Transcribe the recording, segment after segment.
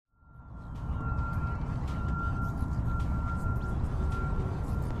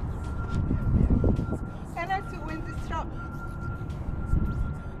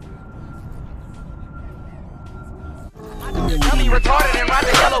retarded and ride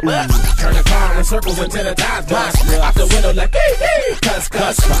the yellow bus. Turn the car in circles until the times bust. Out the window like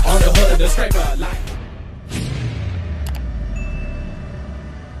cuss. On the hood of the scraper like.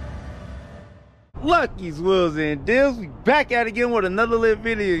 Lucky's Wheels and Deals. We back at it again with another lit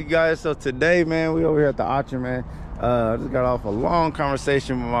video, you guys. So today, man, we over here at the auction, man. I just got off a long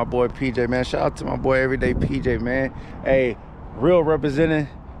conversation with my boy PJ, man. Shout out to my boy Everyday PJ, man. Hey, real representative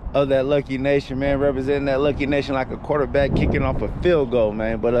of that Lucky Nation, man. Representing that Lucky Nation like a quarterback kicking off a field goal,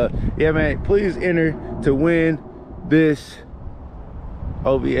 man. But yeah, man, please enter to win this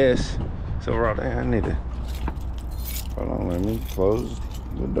OBS. So right there, I need to hold on, let me close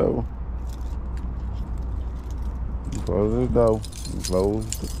the door. Close the door.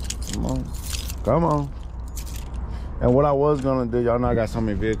 Come on. And what I was gonna do, y'all know I got so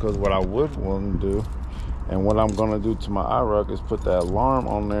many vehicles. What I would want to do, and what I'm gonna do to my iRuck is put that alarm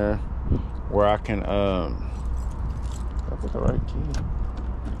on there, where I can I put the right key.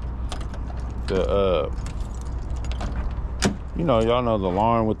 You know, y'all know the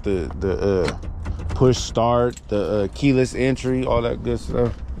alarm with the push start, the keyless entry, all that good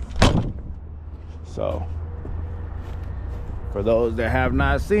stuff. So, for those that have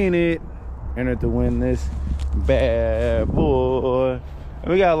not seen it, enter to win this bad boy.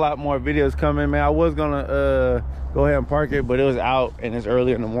 And we got a lot more videos coming, man. I was gonna go ahead and park it, but it was out and it's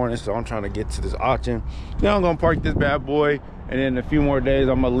early in the morning, so I'm trying to get to this auction. Then I'm gonna park this bad boy, and in a few more days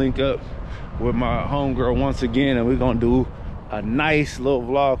I'm gonna link up with my homegirl once again, and we're gonna do a nice little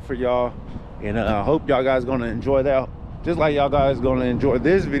vlog for y'all. And I hope y'all guys gonna enjoy that, just like y'all guys gonna enjoy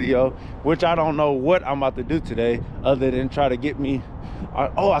this video, which I don't know what I'm about to do today other than try to get me.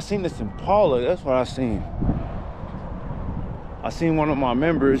 I seen this Impala. That's what I seen. I seen one of my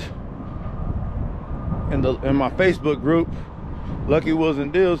members in my Facebook group, Lucky Wheels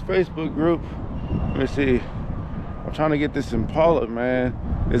and Deals Facebook group. Let me see. I'm trying to get this Impala, man.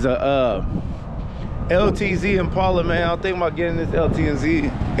 It's a LTZ Impala, man. I'm thinking about getting this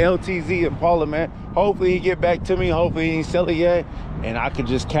LTZ Impala, man. Hopefully he get back to me. Hopefully he ain't sell it yet, and I could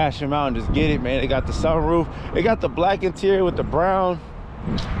just cash him out and just get it, man. It got the sunroof. It got the black interior with the brown.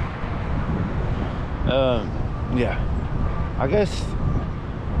 Yeah, I guess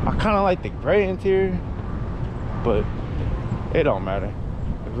I kind of like the gray interior, but it don't matter.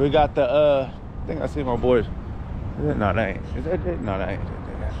 If we got the I think I see my boys. No, that ain't. Is that it? No, that ain't.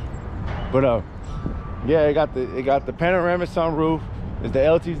 But yeah, it got the panoramic sunroof. It's the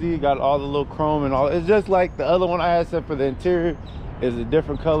LTZ, got all the little chrome and all. It's just like the other one I had, except for the interior is a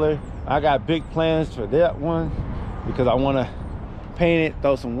different color. I got big plans for that one because I want to paint it,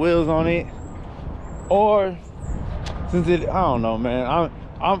 throw some wheels on it, or since I don't know, man.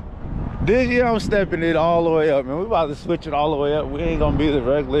 This year I'm stepping it all the way up, man. We about to switch it all the way up. We ain't gonna be the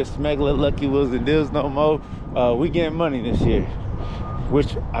regular smuggler Lucky Wheels and Deals no more. We getting money this year,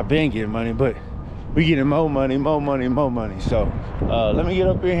 which I've been getting money, but we getting more money. So let me get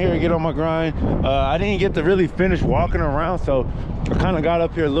up in here and get on my grind. I didn't get to really finish walking around, so I kind of got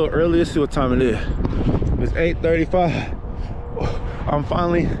up here a little earlier. See what time it is. It's 8:35. I'm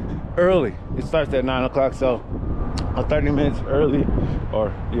finally early. It starts at 9 o'clock, so I'm 30 minutes early.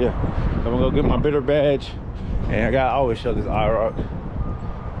 Or yeah, I'm gonna go get my bidder badge, and I gotta always show this iRuck.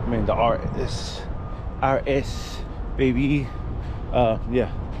 I mean the RS baby. Yeah,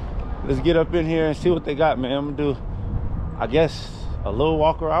 let's get up in here and see what they got, man. I'm gonna do, I guess, a little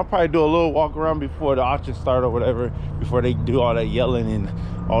walk around. I'll probably do a little walk around before the auction start or whatever, before they do all that yelling and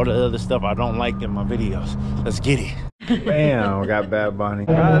all the other stuff I don't like in my videos. Let's get it. Bam, I got Bad Bunny.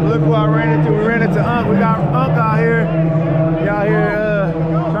 Look who I ran into. We ran into Unc. We got Unc out here. He out here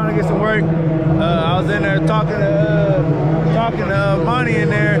trying to get some work. I was in there talking to Money in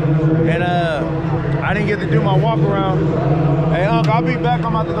there, and I didn't get to do my walk around. Hey Unc, I'll be back.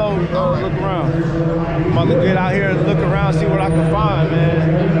 I'm about to go look around. I'm about to get out here and look around, see what I can find,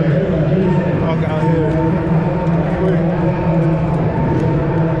 man. Walk out here.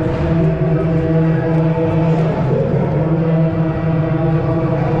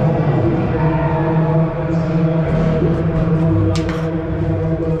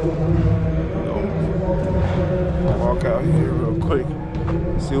 Walk out here real quick,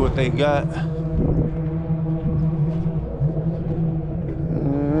 see what they got.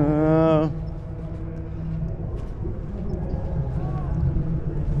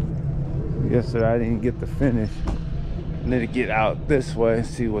 Yesterday I didn't get to finish. I need to get out this way and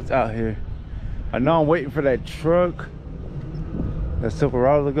see what's out here. I know I'm waiting for that truck, that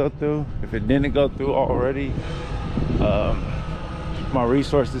Silverado, to go through. If it didn't go through already, my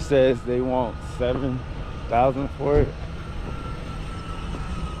resources says they want $7,000 for it.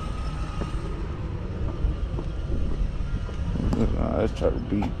 Let's try to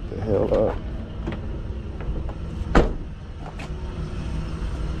beat the hell up.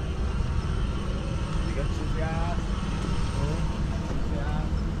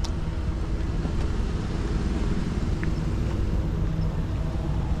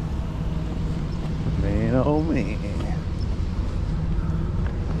 Man, oh man.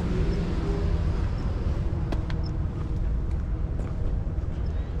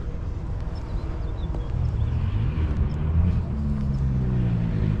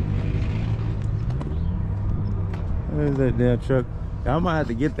 There's that damn truck. I might have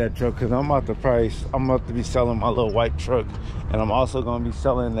to get that truck because I'm about to be selling my little white truck, and I'm also gonna be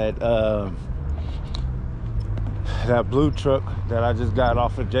selling that that blue truck that I just got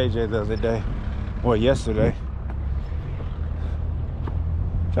off of JJ the other day, or yesterday.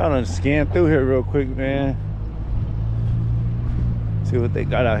 Trying to scan through here real quick, man. See what they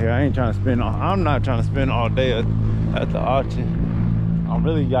got out here. I'm not trying to spend all day at the auction. I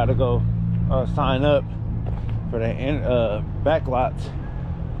really got to go sign up for the back lots,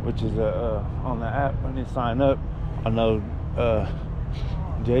 which is on the app. When you sign up, I know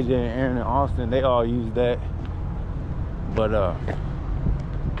JJ and Aaron and Austin, they all use that, but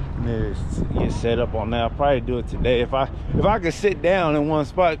get set up on that. I'll probably do it today if I could sit down in one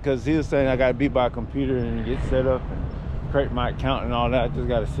spot, because he was saying I gotta be by a computer and get set up and create my account and all that. I just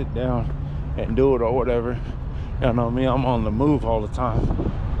gotta sit down and do it or whatever. You know me, I'm on the move all the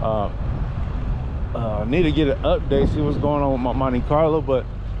time. I need to get an update, see what's going on with my Monte Carlo, but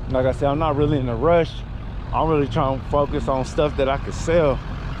like I said, I'm not really in a rush. I'm really trying to focus on stuff that I could sell.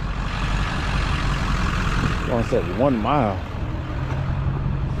 I said 1 mile.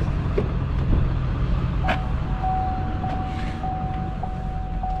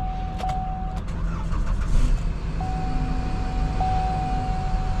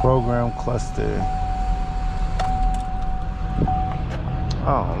 Program cluster.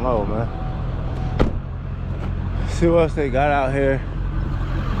 I don't know, man. See what else they got out here.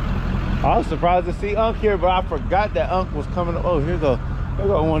 I was surprised to see Unc here, but I forgot that Unc was coming. Oh, here's the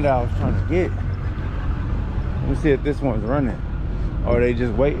one that I was trying to get. Let me see if this one's running, or are they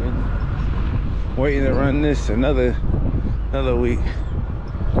just waiting to run this another week.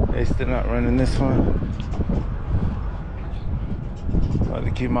 They still not running this one. I have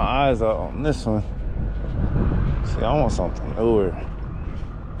to keep my eyes out on this one. See, I want something newer.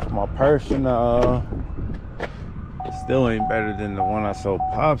 My personal still ain't better than the one I sold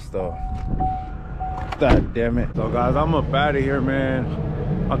Pops though. God damn it. So guys, I'm up out of here, man.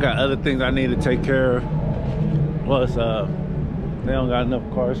 I got other things I need to take care of. Plus, they don't got enough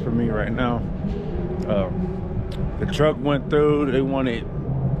cars for me right now. The truck went through. They wanted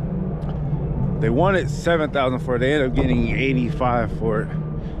 $7,000 for it. They ended up getting $85,000 for it.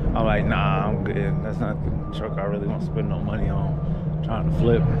 I'm like, nah, I'm good. That's not the truck I really want to spend no money on trying to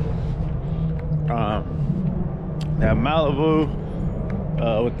flip. That Malibu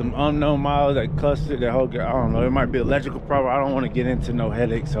with the unknown miles, that cluster, that whole, I don't know, it might be electrical problem. I don't want to get into no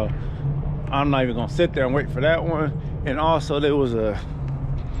headache, so I'm not even gonna sit there and wait for that one. And also there was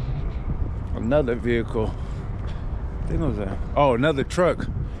another vehicle. I think it was another truck.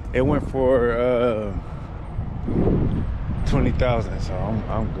 It went for $20,000, so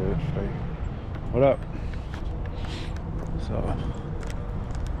I'm good. What up? So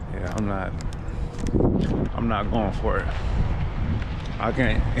yeah, I'm not going for it. I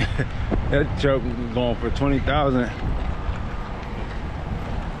can't. That truck going for $20,000,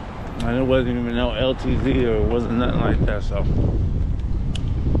 and it wasn't even no LTZ or it wasn't nothing like that. So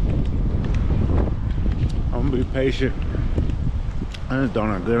I'm gonna be patient. This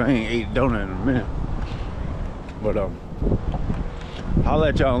donut good. I ain't ate donut in a minute, but I'll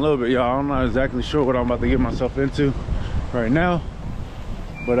let y'all in a little bit, y'all. I'm not exactly sure what I'm about to get myself into right now,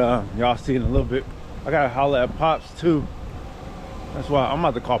 but y'all see in a little bit. I gotta holler at Pops too. That's why I'm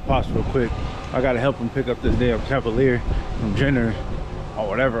about to call Pops real quick. I gotta help him pick up this damn Cavalier from Jenner or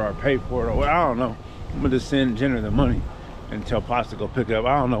whatever, or pay for it, or I don't know. I'm gonna just send Jenner the money and tell Pops to go pick it up.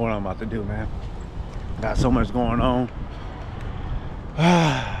 I don't know what I'm about to do, man. Got so much going on.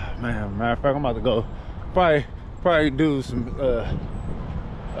 Man, matter of fact, I'm about to go probably do some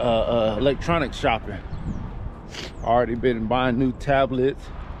electronic shopping. Already been buying new tablets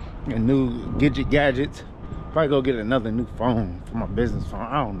and new gadgets. Probably go get another new phone for my business phone.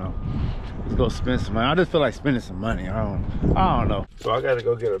 I don't know. Let's go spend some money. I just feel like spending some money. I don't know. So I gotta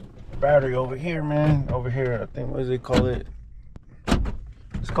go get a battery over here, man. Over here, I think, what does it call it?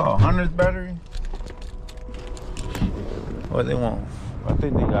 It's called Hunter's battery. What they want? I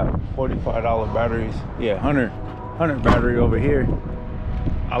think they got $45 batteries. Yeah, Hunter battery over here.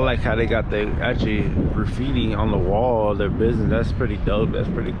 I like how they got the actually graffiti on the wall of their business. That's pretty dope. That's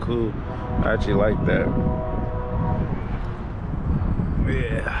pretty cool. I actually like that.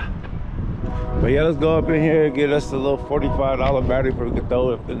 Yeah. But yeah, let's go up in here and get us a little $45 battery for we can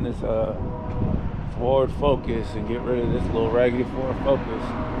throw it in this Ford Focus and get rid of this little raggedy Ford Focus.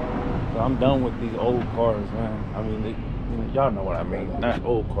 So I'm done with these old cars, man. I mean, y'all know what I mean. Not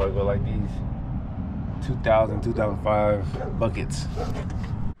old cars, but like these 2000, 2005 buckets.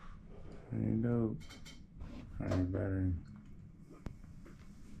 Ain't dope. Ain't battery.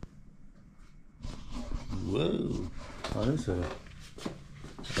 Whoa. Oh, this is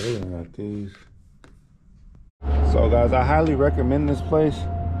I didn't got these. So guys, I highly recommend this place.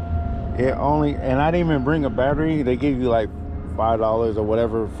 It only, and I didn't even bring a battery. They give you like $5 or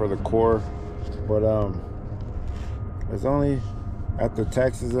whatever for the core, but it's only after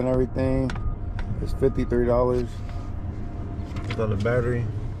taxes and everything, it's $53 for the battery.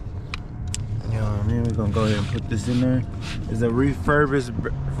 You know what I mean? We're gonna go ahead and put this in there. It's a refurbished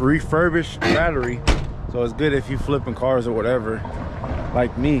battery, so it's good if you flipping cars or whatever,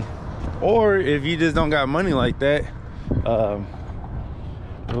 like me, or if you just don't got money like that.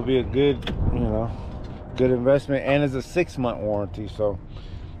 It'll be a good, you know, good investment, and it's a 6-month warranty. So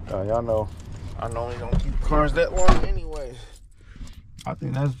y'all know I normally don't keep cars that long anyways. I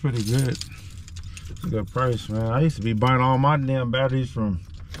think that's pretty good. It's a good price, man. I used to be buying all my damn batteries from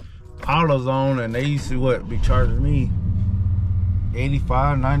AutoZone, and they used to be charging me $85,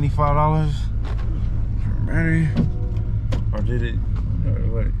 $95 for a battery. Or did it,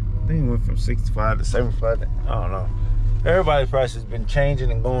 what, I think it went from 65 to 75. I don't know. Everybody's price has been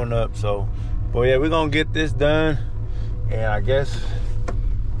changing and going up. So, but yeah, we're gonna get this done, and I guess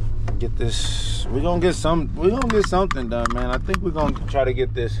get this. We're gonna get something done, man. I think we're gonna try to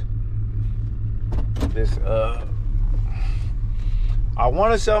get this. I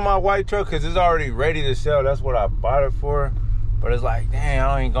want to sell my white truck because it's already ready to sell. That's what I bought it for. But it's like, dang,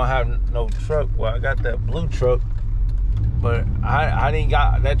 I ain't gonna have no truck. Well, I got that blue truck, but I didn't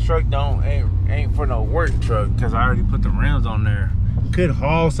got that truck. Ain't for no work truck because I already put the rims on there. Could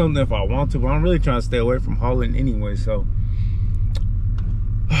haul something if I want to, but I'm really trying to stay away from hauling anyway. So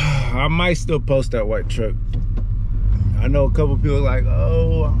I might still post that white truck. I know a couple people like,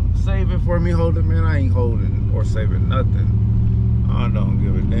 oh, save it for me, hold it, man. I ain't holding or saving nothing. I don't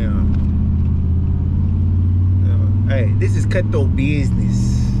give a damn. Hey, this is cutthroat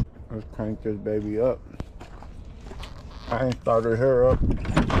business. Let's crank this baby up. I ain't started her up.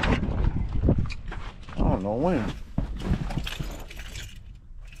 I don't know when.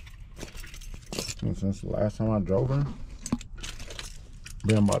 Since the last time I drove her.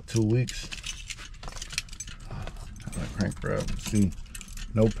 Been about 2 weeks. I gotta crank her up. See,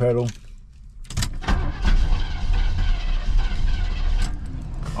 no pedal.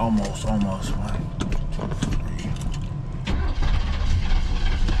 Almost, man.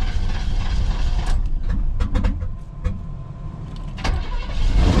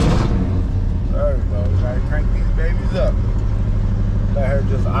 There we go. We gotta crank these babies up. Let her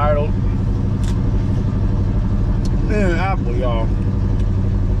just idle. Man, Apple, y'all.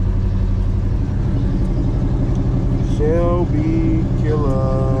 Shelby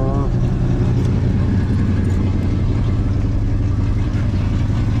Killer.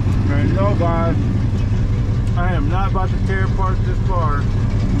 And no, guys, I am not about to tear apart this car.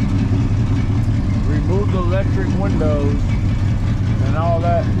 Remove the electric windows and all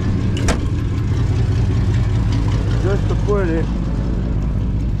that, just to put it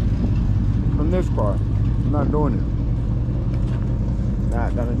from this car. I'm not doing it.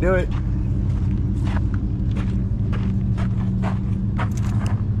 Not gonna do it.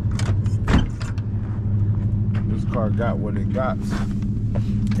 This car got what it got.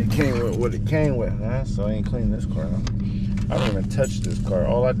 It came with what it came with, man. So I ain't clean this car up. I didn't even touch this car.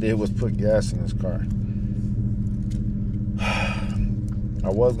 All I did was put gas in this car. I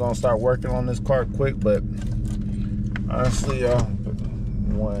was gonna start working on this car quick, but honestly, y'all,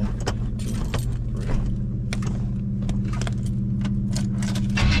 1, 2, 3.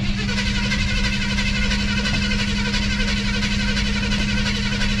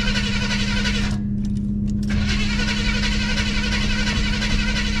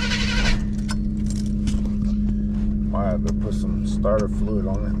 I have to put some starter fluid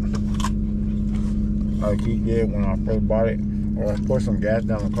on it, like he did when I first bought it, or pour some gas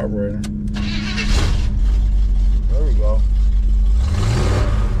down the carburetor. There we go.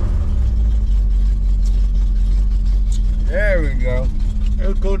 There we go.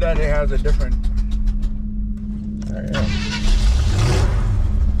 It's cool that it has a different. There you go.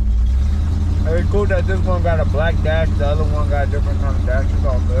 It's cool that this one got a black dash, the other one got a different kind of dash. It's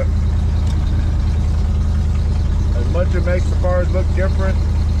all good. As much as it makes the cars look different,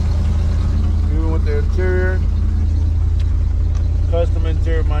 even with the interior, custom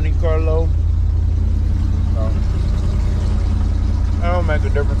interior, Monte Carlo, that don't make a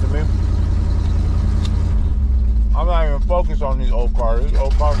difference to me. I'm not even focused on these old cars. These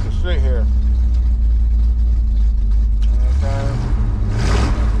old cars can sit here. You know what I'm saying?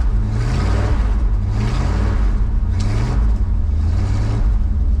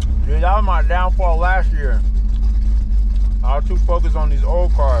 Dude, that was my downfall last year. I was too focused on these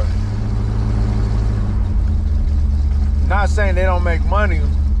old cars. Not saying they don't make money,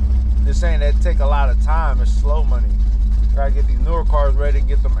 just saying they take a lot of time. It's slow money. Gotta get these newer cars ready and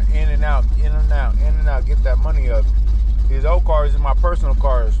get them in and out, in and out, in and out, get that money up. These old cars are my personal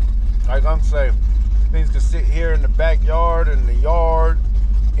cars. Like I'm saying, things can sit here in the backyard, in the yard,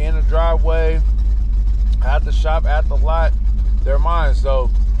 in the driveway, at the shop, at the lot. They're mine. So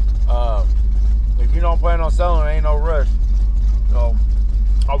if you don't plan on selling, ain't no rush. So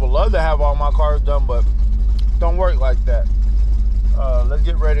I would love to have all my cars done, but don't work like that. Let's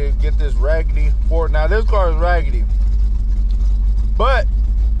get ready to get this raggedy Ford. Now this car is raggedy, but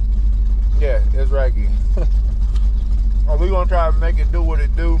yeah, it's raggedy. We're gonna try to make it do what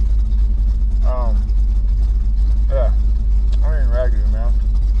it do. Yeah, I ain't raggedy, man.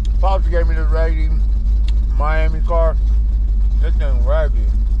 Pops gave me this raggedy Miami car. This thing raggedy,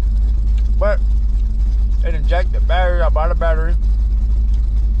 but it injected the battery. I bought a battery.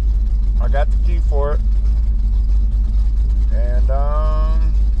 I got the key for it. And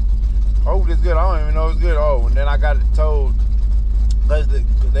oh, it's good. I don't even know it's good. Oh, and then I got it towed because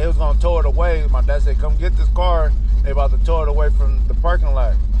they was gonna tow it away. My dad said, "Come get this car." They about to tow it away from the parking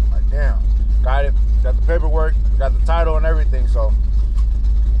lot. I'm like, damn, got it. Got the paperwork. Got the title and everything. So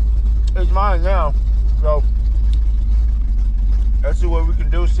it's mine now. So let's see what we can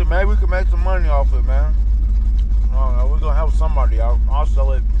do. So maybe we can make some money off it, man. I don't know. We're gonna help somebody out. I'll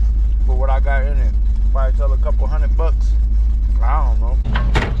sell it for what I got in it. Probably sell a couple $100. I don't know.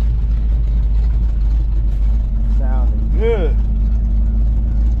 Sounding good.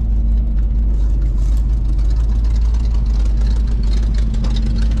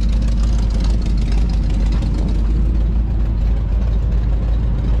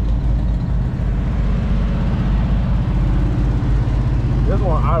 This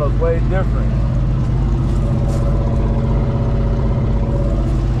one auto's way different.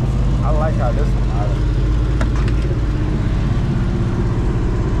 I like how this one auto.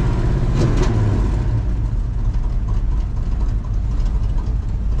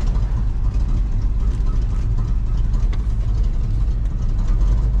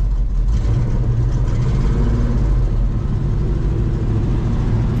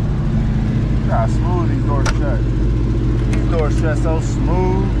 Look how smooth these doors shut. These doors shut so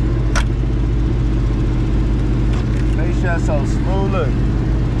smooth. They shut so smooth. Look.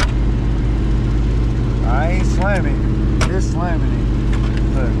 I ain't slamming. It's slamming it.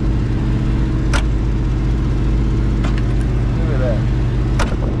 Look. Look at that.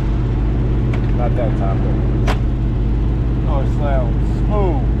 Not that time though. Oh, it slams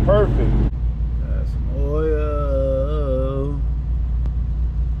smooth. Perfect. That's some oil.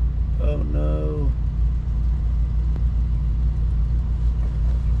 Oh no.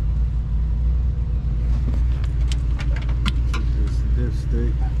 This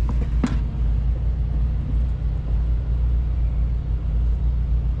dipstick.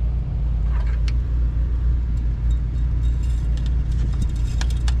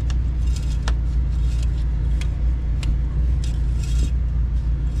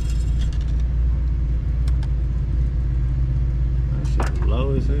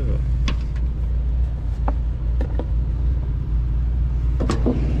 Low as hell.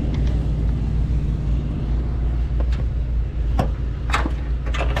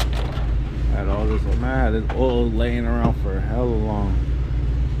 Had all this, man, I had this oil laying around for hella long.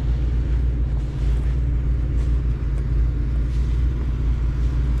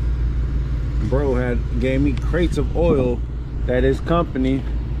 Bro gave me crates of oil that his company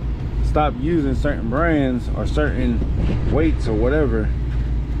stopped using certain brands or certain weights or whatever,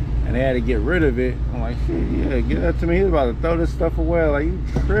 and they had to get rid of it. I'm like, shit, yeah, give that to me. He's about to throw this stuff away. Like, you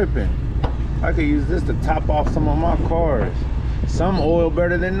tripping. I could use this to top off some of my cars. Some oil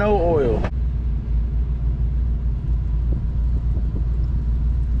better than no oil.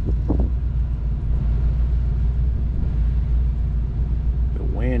 The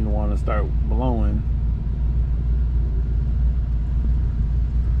wind want to start blowing.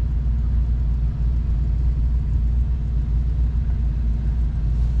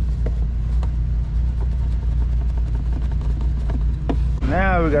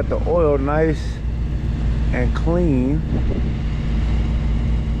 glad we got the oil nice and clean.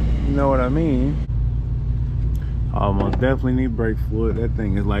 You know what I mean? I almost definitely need brake fluid. That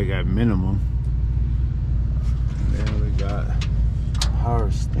thing is like at minimum. And then we got power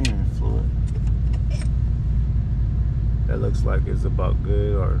steering fluid. That looks like it's about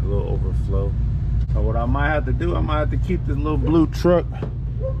good or a little overflow. So what I might have to do, I might have to keep this little blue truck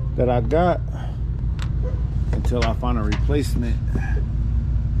that I got until I find a replacement.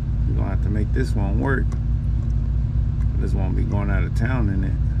 We're gonna have to make this one work. This won't be going out of town in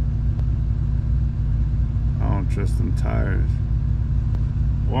it. I don't trust them tires.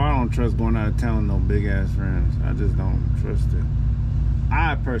 Well, I don't trust going out of town with no big ass rims. I just don't trust it.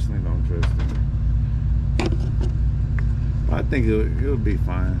 I personally don't trust it. But I think it'll be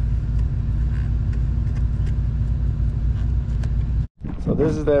fine. So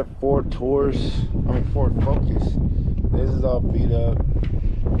this is that Ford Focus. This is all beat up.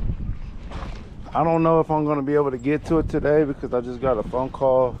 I don't know if I'm gonna be able to get to it today because I just got a phone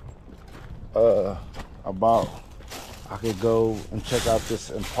call about I could go and check out this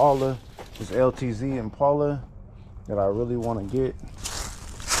Impala, this LTZ Impala that I really want to get.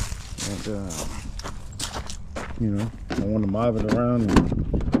 And you know, I want to mob it around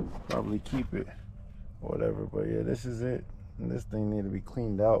and probably keep it or whatever. But yeah, this is it. And this thing need to be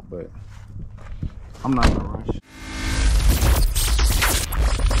cleaned out, but I'm not in a rush.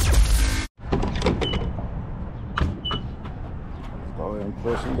 Let's go ahead and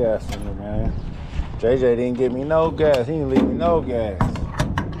put some gas in there, man. JJ didn't give me no gas. He didn't leave me no gas.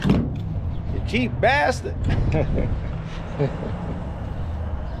 You cheap bastard.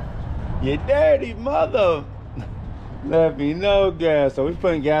 You dirty mother. Left me no gas. So we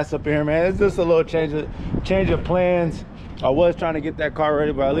putting gas up in here, man. It's just a little change of plans. I was trying to get that car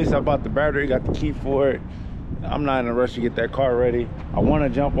ready, but at least I bought the battery, got the key for it. I'm not in a rush to get that car ready. I want to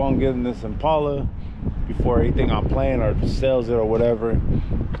jump on getting this Impala before anything I'm playing or sells it or whatever.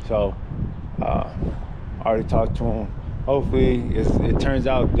 So I already talked to him. Hopefully it turns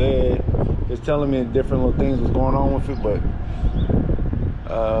out good. It's telling me different little things what's going on with it, but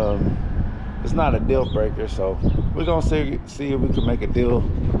it's not a deal breaker. So we're gonna see if we can make a deal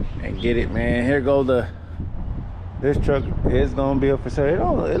and get it, man. Here go this truck is gonna be up for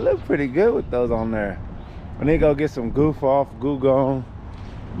sale. It look pretty good with those on there. I need to go get some goof off, goo gone.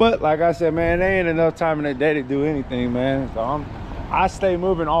 But like I said, man, there ain't enough time in the day to do anything, man. So I stay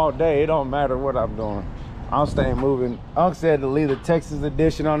moving all day. It don't matter what I'm doing. I'm staying moving. Unc said to leave the Texas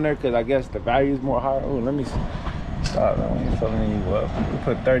edition on there because I guess the value is more higher. Oh, let me stop. We ain't filling you up. We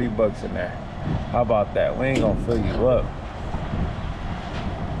put 30 bucks in there. How about that? We ain't gonna fill you up.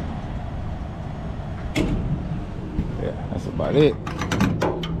 Yeah, that's about it.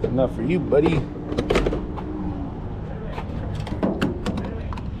 Enough for you, buddy.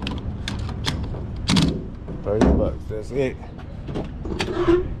 $30, that's it.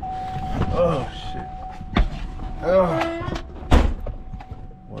 Oh shit. Oh.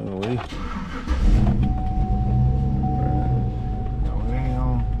 Well, we ain't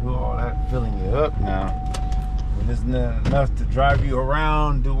gonna do all that filling you up now. But it's not enough to drive you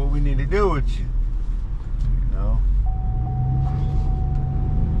around, do what we need to do with you. You know?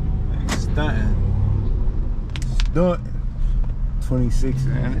 Ain't stunting. Stunting. 26,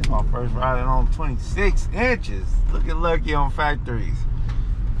 man. It's my first riding on 26 inches. Look at Lucky on factories.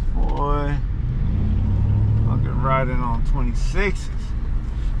 Boy. Look at riding on 26s.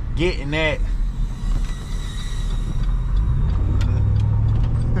 Getting that.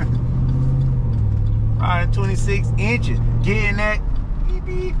 Riding 26 inches. Getting that. Beep,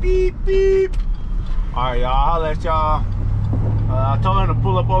 beep, beep, beep. Alright, y'all. I'll let y'all. I told him to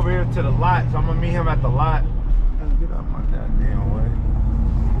pull up over here to the lot, so I'm gonna meet him at the lot. Get out my goddamn way.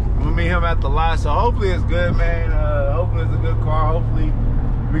 I'm gonna meet him at the lot, so hopefully it's good, man. Hopefully it's a good car. Hopefully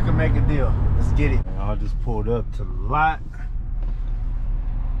we can make a deal. Let's get it. I just pulled up to the lot.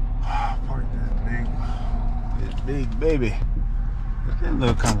 Park this big baby. It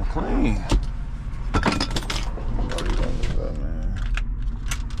look kind of clean.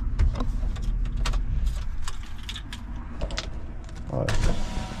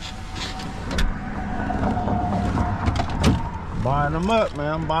 Buying them up,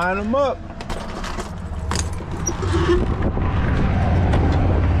 man. I'm buying them up.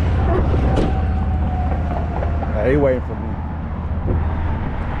 He waiting for me.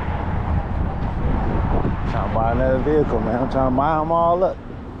 Trying to buy another vehicle, man. I'm trying to buy them all up.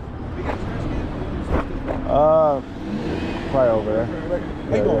 Probably over there.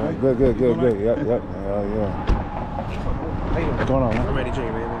 Yeah, yeah. Good. Yep. Yeah. What's going on, man? I'm ready to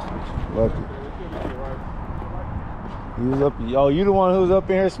drink, man. Lucky. You was up. Oh, you the one who was up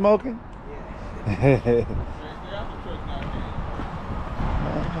in here smoking? Yeah.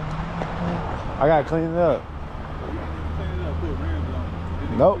 I gotta clean it up.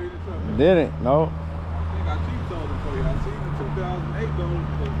 Nope. Didn't. Nope. I think I cheap sold them for you. I seen them 2008 gold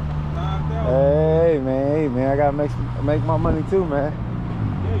for 9,000. Hey man, I gotta make my money too, man.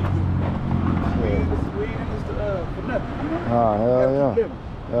 Yeah, you do. We in this for nothing, you know? Oh, hell yeah.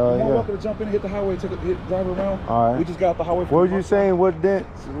 You're welcome to jump in and hit the highway, drive around. All right. We just got off the highway. What were you saying? What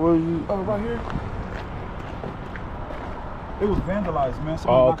dents? What were you? Right here. It was vandalized, man.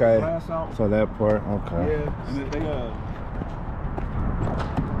 Oh, Knocked the okay. glass out. So that part, okay. Yeah, and they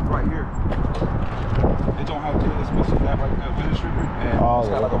right here. It don't have this, missing that right there, window stripper, and it's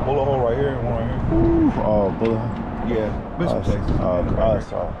got like a bullet hole right here and one right here. Ooh, oh, bullet. Yeah, missing things.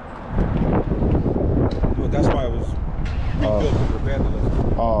 But that's why it was rebuilt for vandalism.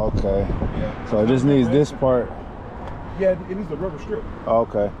 Oh, okay. Yeah. So it just needs this part. Yeah, it needs the rubber strip. Oh,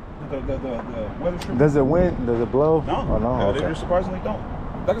 okay. The weather strip. Does it wind? Does it blow? No. Oh, no. They just surprisingly don't.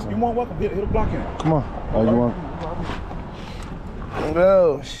 You're more welcome. Hit a block in it. Come on. Oh, you want?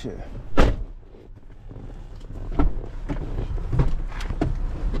 Oh shit.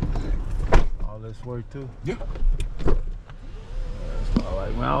 All this work too? Yeah.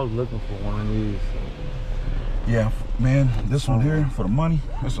 Like, man, I was looking for one of these. Yeah, man, this one here for the money.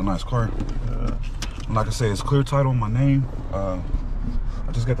 It's a nice car. Like I said, it's clear title on my name. I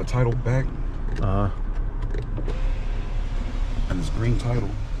just got the title back. And it's green title.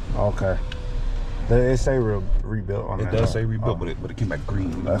 Okay. It say rebuilt on it. It does say rebuilt, but it came back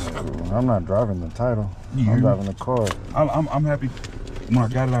green. That's cool. I'm not driving the title. Yeah. I'm driving the car. I'm happy. When I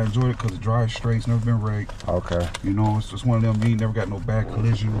got it, I enjoyed it because it drives straight. It's never been wrecked. Okay. You know, it's just one of them. You ain't never got no bad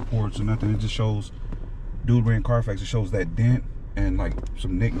collision reports or nothing. It just shows, dude ran Carfax. It shows that dent and like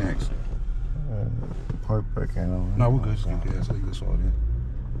some knickknacks. Part back in. No, we're good. Just get gas. I think that's all it is.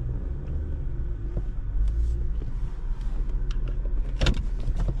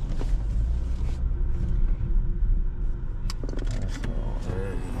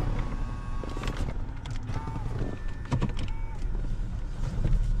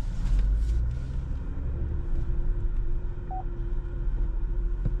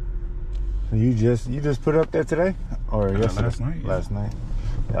 You just put it up there today, or yesterday? Last night. Yeah. Last night.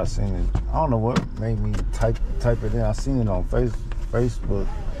 Yeah, I seen it. I don't know what made me type it in. I seen it on Facebook.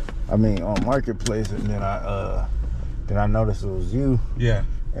 I mean on Marketplace, and then I noticed it was you. Yeah.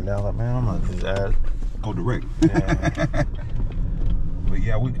 And then I was like, man, I'm gonna just add. Go direct. Yeah. But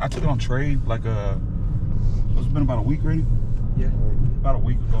yeah, I took it on trade like it's been about a week already. Yeah. About a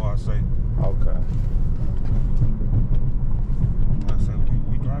week ago, I'd say. Okay. Like I said,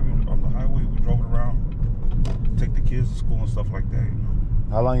 we drive it on the highway. We drove it around, take the kids to school and stuff like that. You know.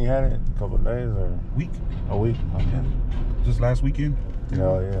 How long you had it? A couple of days or? Week. A week. Okay. Yeah. Just last weekend.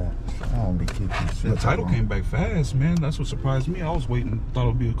 Oh yeah. I don't be keeping shit. The title came back fast, man. That's what surprised me. I was waiting, thought it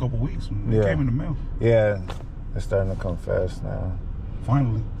would be a couple weeks. It came in the mail. Yeah, it's starting to come fast now.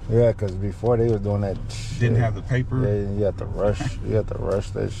 Finally. Yeah, because before they was doing that shit. Didn't have the paper. Yeah, you had to rush. You had to rush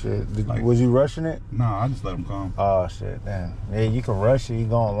that shit. Was you rushing it? Nah, I just let them come. Oh shit, damn. Yeah, you can rush it. You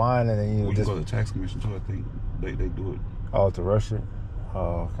go online and then you just go to the tax commission too. I think they do it. Oh, to rush it.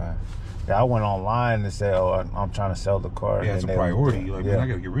 Oh, okay. Yeah, I went online and said, "Oh, I'm trying to sell the car." Yeah, it's a priority. You're like, man, I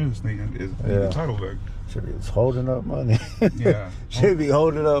gotta get rid of this thing. It's the title back. Should be holding up money. Yeah. Should be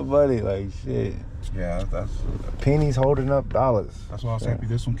holding up money like shit. Yeah, that's pennies holding up dollars. That's why I was happy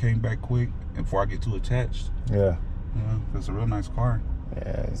this one came back quick and before I get too attached. Yeah. Yeah, it's a real nice car.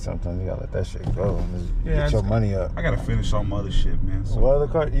 Yeah, sometimes you gotta let that shit go and just get your money up. I gotta finish some other shit, man. So. What other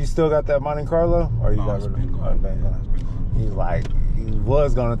car? You still got that Monte Carlo? Or you No, got it's rid been of gone.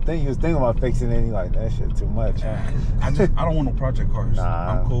 He was thinking about fixing it. He like, that shit too much. I don't want no project cars.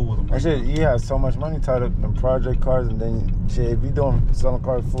 Nah. I'm cool with them. That shit, you have so much money tied up in project cars, and then shit, if you selling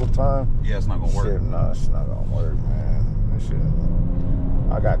cars full time, yeah, it's not gonna work. Shit, no, it's not gonna work, man. That shit,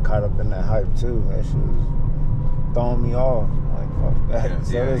 I got caught up in that hype too. That shit was throwing me off. Like, fuck that.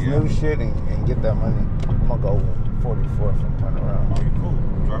 Sell this new shit and get that money. I'm gonna go 44th and turn around. Oh, you cool.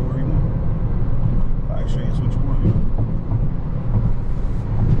 Drive where you want. Make sure you switch one.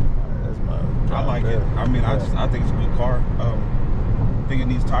 I like it. I mean, I think it's a good car. I think it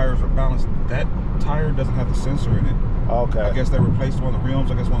needs tires or balance. That tire doesn't have the sensor in it. Okay. I guess they replaced one of the rims.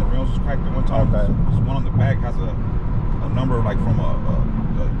 I guess one of the rims was cracked at one time. Okay. Because one on the back has a number like from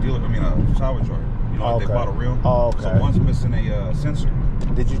a dealer. I mean, a salvage yard. You know, like they bought a rim. Oh, okay. So one's missing a sensor.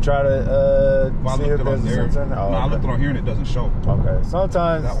 Did you try to see if there's a sensor? No, I looked it on here and it doesn't show. Okay.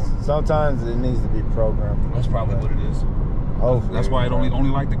 Sometimes it needs to be programmed. That's probably what it is. Hopefully. That's why it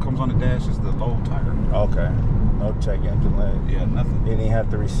only light that comes on the dash is the low tire. Okay. No check engine light. Yeah, nothing. Didn't even have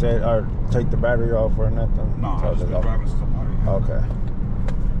to reset or take the battery off or nothing. No, I just been driving since about it. Okay.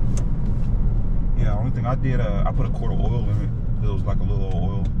 Yeah, only thing I did, I put a quart of oil in it. It was like a little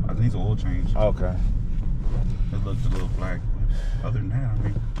oil. I think it's an oil change. Okay. It looked a little black. But other than that, I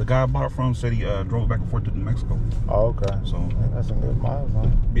mean, the guy I bought it from said he drove back and forth to New Mexico. Oh, okay. So that's some good miles on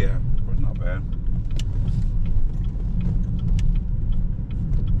it. yeah, it's not bad.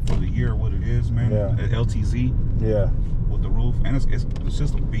 For the year, what it is, man. Yeah. LTZ. Yeah. With the roof, and the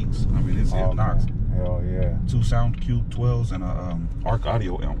system beats. I mean, it knocks. Hell yeah. 2 Sound Q12s and a Arc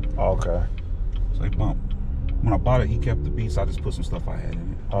Audio amp. Okay. So they bump. When I bought it, he kept the beats. I just put some stuff I had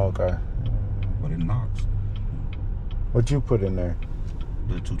in it. Okay. But it knocks. What you put in there?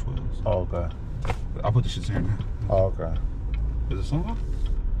 The 212s. Oh, okay. I put the shits in now. Oh, okay. Is it song?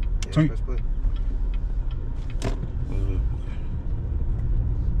 Yeah, Turn- press play.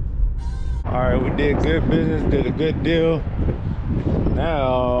 All right, we did good business, did a good deal.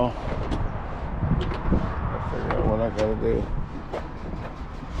 Now, I figure out what I gotta do.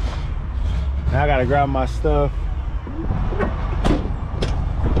 Now I gotta grab my stuff.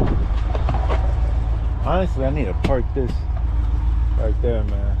 Honestly, I need to park this right there,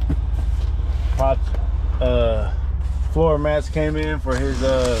 man. Pot's floor mats came in for his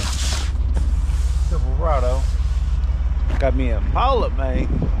Silverado. Got me an Impala, man.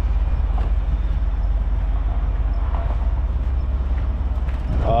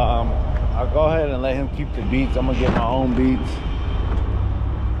 I'll go ahead and let him keep the beats. I'm gonna get my own beats.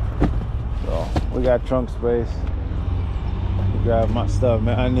 So we got trunk space. Grab my stuff,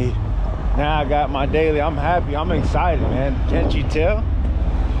 man. Now I got my daily. I'm happy. I'm excited, man. Can't you tell?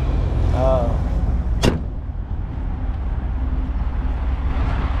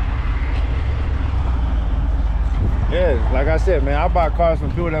 Yeah, like I said, man, I buy cars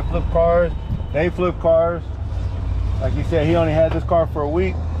from people that flip cars. They flip cars. Like he said, he only had this car for a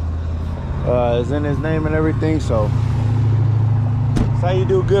week. It's in his name and everything, so that's how you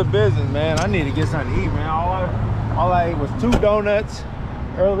do good business, man. I need to get something to eat, man. All I ate was 2 donuts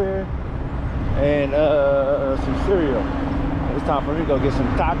earlier and some cereal. It's time for me to go get some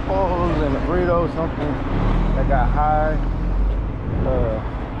tacos and a burrito, something that got high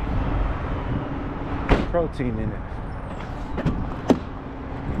protein in it. You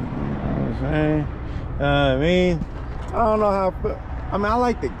know what I'm saying? I don't know how. I mean, I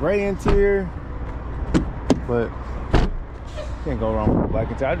like the gray interior, but can't go wrong with the black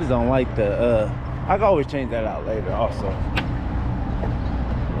interior. I just don't like the. I can always change that out later, also.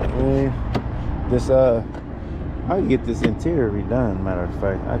 This I could get this interior redone. Matter of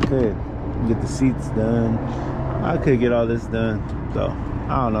fact, I could get the seats done. I could get all this done. So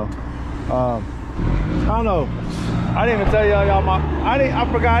I don't know. I don't know. I didn't even tell y'all my. I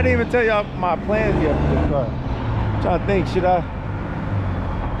forgot. I didn't even tell y'all my plans yet for this car. I'm trying to think. Should I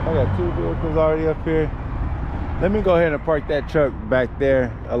got 2 vehicles already up here. Let me go ahead and park that truck back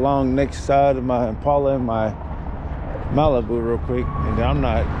there along next side of my Impala and my Malibu real quick. And then I'm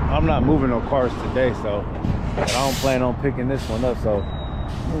not moving no cars today, so I don't plan on picking this one up. So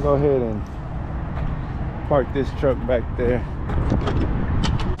I'm gonna go ahead and park this truck back there.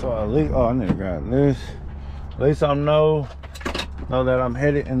 So at least, I need to grab this. At least I know that I'm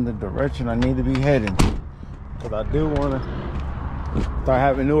headed in the direction I need to be heading. Because I do want to start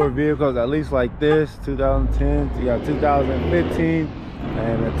having newer vehicles, at least like this, 2010. You got 2015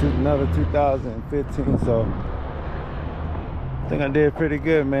 and another 2015. So I think I did pretty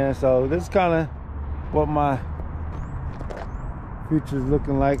good, man. So this is kind of what my future's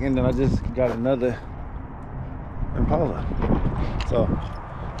looking like. And then I just got another Impala. So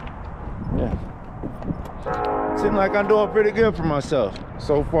yeah, seems like I'm doing pretty good for myself.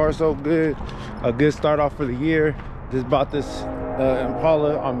 So far, so good. A good start off for the year. Just bought this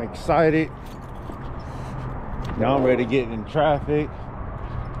Impala. I'm excited. Now I'm ready to get in traffic.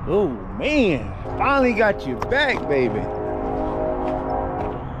 Oh man, finally got you back, baby.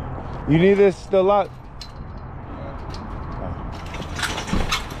 You need this still locked?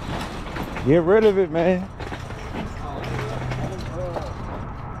 Get rid of it, man.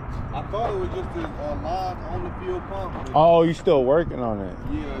 I thought it was just a line on the fuel pump. Oh, you still working on it?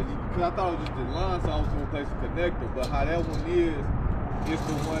 Yeah, because I thought it was just a line, so I was going to place a connector. But how that one is, it's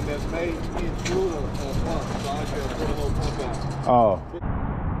the one that's made into the pump. So I just put the whole pump out. Oh.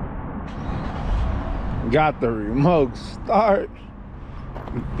 Got the remote start.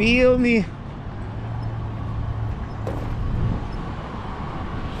 You feel me?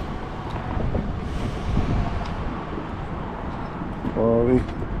 Well,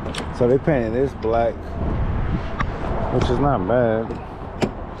 so they painted this black, which is not bad.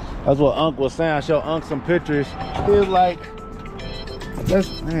 That's what Unc was saying. I showed Unc some pictures. He was like,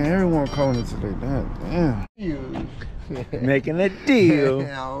 that's, man, everyone calling it today. Damn. Making a deal.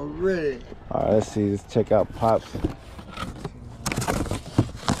 Already. All right, let's see. Let's check out Pops.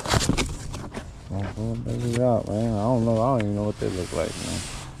 Baby out, man. I don't know. I don't even know what they look like, man.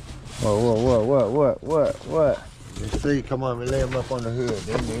 What? Let's see. Come on, we lay them up on the hood.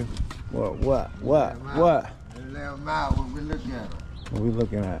 Then we What? lay them out when we look at them. What we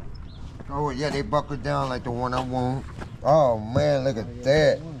looking at? Oh, yeah, they buckled down like the one I want. Oh, man, look at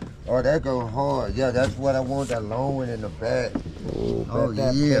that. Oh, that go hard. Yeah, that's what I want, that long one in the back. Oh,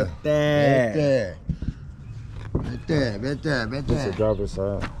 yeah. Bet that. That's the driver's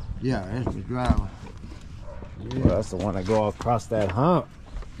side. Yeah, that's the driver. Yeah. Well, that's the one that go across that hump.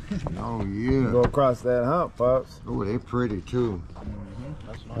 Oh, yeah. Go across that hump, Pops. Oh, they pretty, too.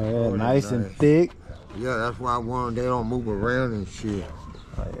 Yeah, nice and thick. Yeah, that's why I want them. They don't move around and shit.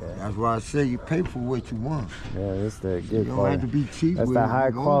 Oh, yeah. That's why I say you pay for what you want. Yeah, it's that You good don't quality. have to be cheap. That's with the it. high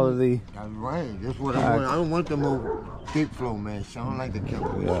You know? quality. That's right. That's what I want. I don't want them old thick flow, man. Sound like the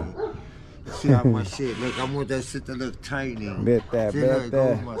Cowboy Yeah. shit. See how my shit look. I want that shit to look tiny. Bet that, See bet how it that.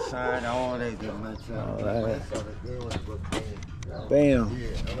 goes my side, all that get my side. All right. That's all the good ones, but Bam. yeah,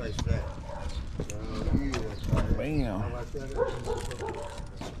 I like that. Bam.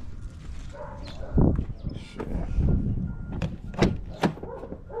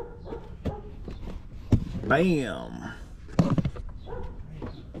 Bam.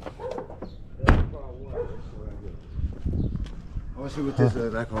 I want to see what this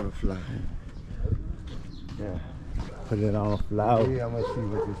looks like on the fly. Yeah. Put it on a flower. Yeah, I'm going to see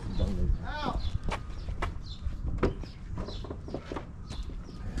what this is going to look like.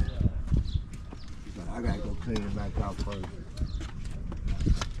 I got to go clean it back out first.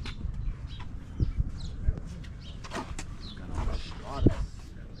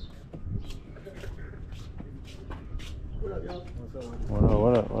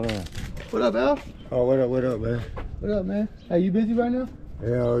 What up? What up, Al? Oh, what up, man? What up, man? Hey, you busy right now?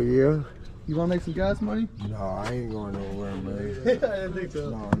 Hell yeah. You wanna make some gas money? No, I ain't going nowhere, man. I didn't think so.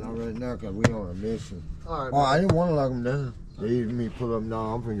 No, not right now, because we on a mission. All right, Oh, man. I didn't want to lock them down. They needed me to pull up. No,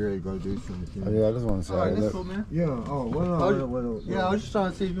 I'm finna ready to go do something. Oh, yeah, I just want to say, All right, that's look, cool, man. Yeah, oh, what up? Yeah, I was just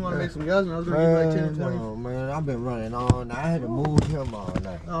trying to see if you want to make some gas money. I was gonna give you like 10 or 20. No, man, I've been running all night. I had to move him all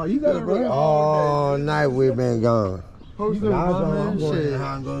night. Oh, you got it, bro. All night we've been gone. You So got I it, was bro, I'm man. going Shit. to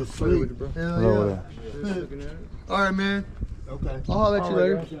how and go to sleep. Hell over yeah. there. All right, man. Okay. I'll holler at you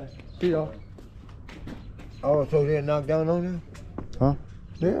later. See y'all. Oh, so they knocked down on you? Huh?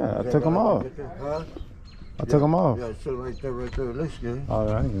 Yeah, I took them off. Huh? I took them off. Yeah, so right there. Looks good. Oh,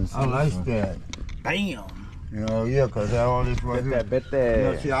 I didn't even see I like this that. Bam. You know, yeah, because all this right here. Bet You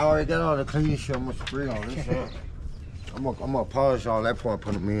know, that. see, I already got all the clean shit. I'm going to spray all this up. I'm gonna polish all that before I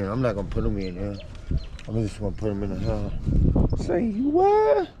put them in. I'm not going to put them in there. I'm just going to put them in the house. Say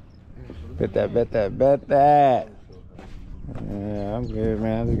what? Bet that. Yeah, I'm good,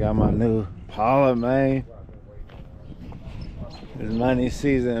 man. I just got my new Paula, man. It's money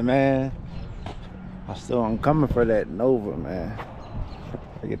season, man. I'm coming for that Nova, man.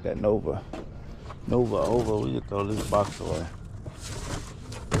 I get that Nova over. We can throw this box away.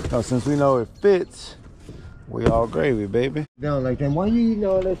 Now, since we know it fits, we all gravy, baby. Down like that. Why you eating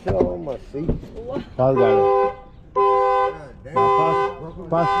all that shit on my seat? Pa's got it.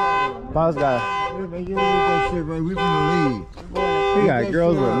 God Pa's got damn. Man, you don't need that shit, right? We finna leave. it. He got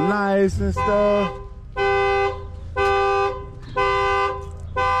girls with nice and stuff.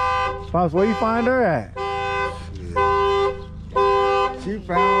 Pops, where you find her at? She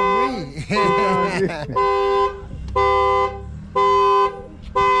found me.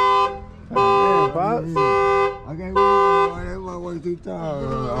 Man, Pops. I can't believe that my way too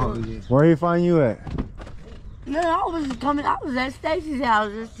tired. Where he find you at? No, I was at Stacy's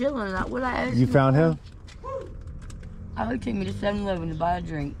house just chilling. What I asked You found him? Oh, he took me to 7-Eleven to buy a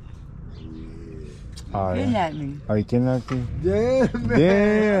drink. Oh, yeah. Kidnapped me. Oh, he kidnapped you? Damn,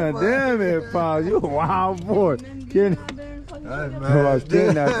 man. Damn it, Pops. You a wild boy. Hey, Pops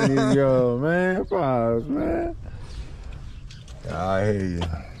kidnapping these girls, man. Pops, man. I hear you.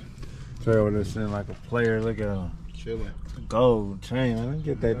 Trey over there sitting like a player. Look at him. Chilling. Gold chain, man. Let me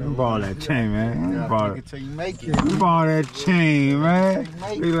get that. Let me borrow that chain, man. Let me borrow it. Until you make it. Let me borrow that chain, man.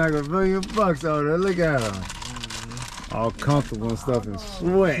 Look like $1 million over there. Look at him. All comfortable and stuff and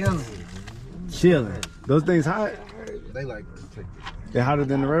sweat. Chilling. Those things hot? They like to take it. They're hotter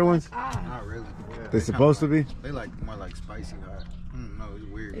than the red ones? Not really. They're supposed to be? They like more like spicy hot. No, it's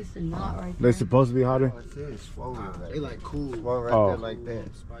weird. It's a knot right there. They're supposed to be hotter? It's swollen. They like cool. Swollen right Oh. there like that.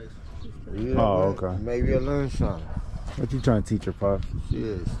 Spicy. You Oh, what? okay. Maybe you'll learn something. What you trying to teach her, Pop?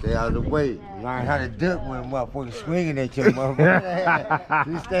 Shit, stay out of the way. Learn how to duck when motherfuckers swinging at your motherfucker.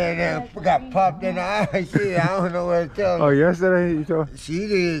 She standing there and got popped in the eye. Shit, I don't know what to tell her. Oh, yesterday you told? She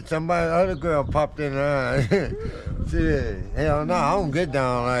did. Somebody, other girl popped in her eye. Shit, hell no, I don't get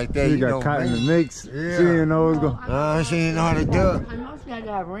down like that. She you got know caught in me. the mix. Yeah. She didn't know what was going. She didn't know how to duck. I know she had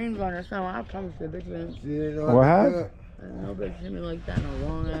to have rings on or something. I promise you, bitch, man. She didn't know how What to happened? duck. No bitch hit me like that in a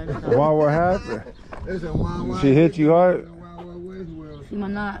long ass time. Why? What happened? It's a wild, wild She hit you hard? Wild West world. See my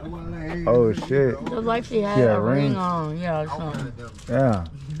knot. Oh shit. It was like she had Yeah, a ring rings. on. Yeah, or something. Yeah.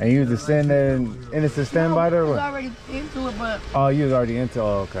 And you was just sitting there in innocent standby there? I was What? already into it, but Oh, you was already into.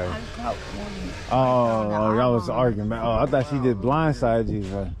 Oh, okay. I just caught one. Oh, y'all was arguing. Oh, I thought she did blindside you.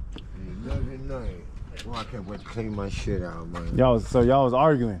 But Nothing nice. Well, I can't wait to clean my shit out, man. y'all was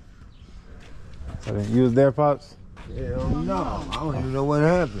arguing. So then you was there, Pops? Hell no. I don't even know what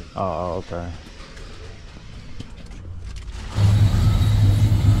happened. Oh, okay.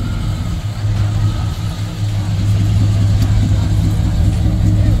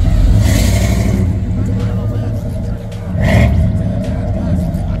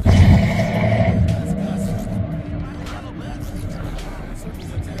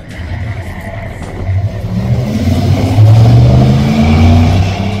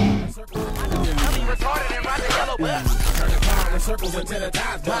 Circles until the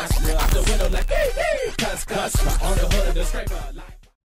time's box. Out the window like, cuss, on the hood of the scraper.